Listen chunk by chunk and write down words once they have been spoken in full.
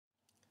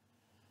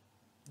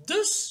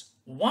This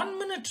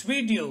 1-minute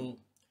video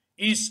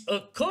is a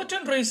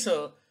curtain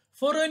raiser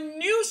for a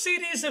new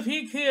series of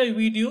EKI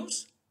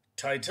videos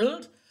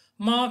titled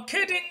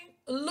Marketing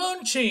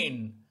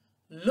Learnchain,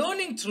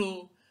 Learning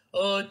Through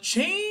a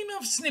Chain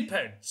of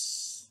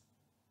Snippets.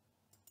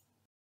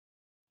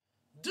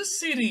 This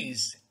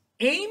series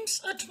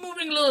aims at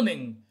moving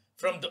learning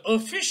from the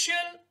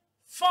official,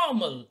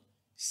 formal,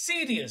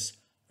 serious,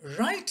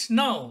 right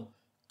now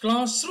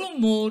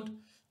classroom mode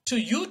to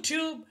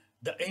YouTube,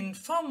 the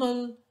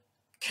informal,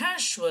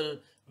 casual,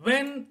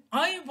 when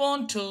I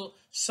want to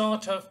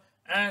sort of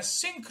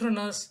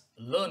asynchronous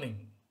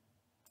learning.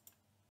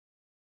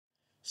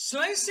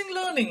 Slicing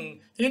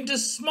learning into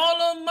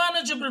smaller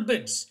manageable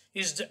bits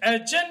is the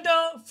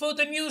agenda for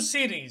the new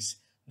series,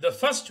 the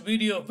first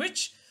video of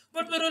which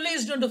will be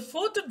released on the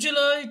 4th of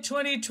July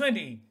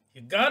 2020.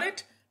 You got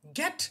it?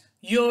 Get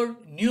your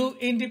new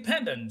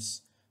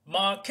independence.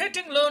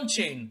 Marketing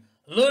Learnchain,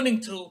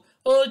 learning through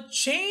a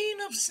chain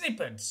of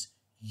snippets.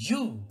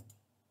 You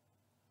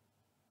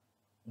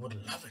would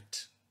love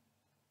it.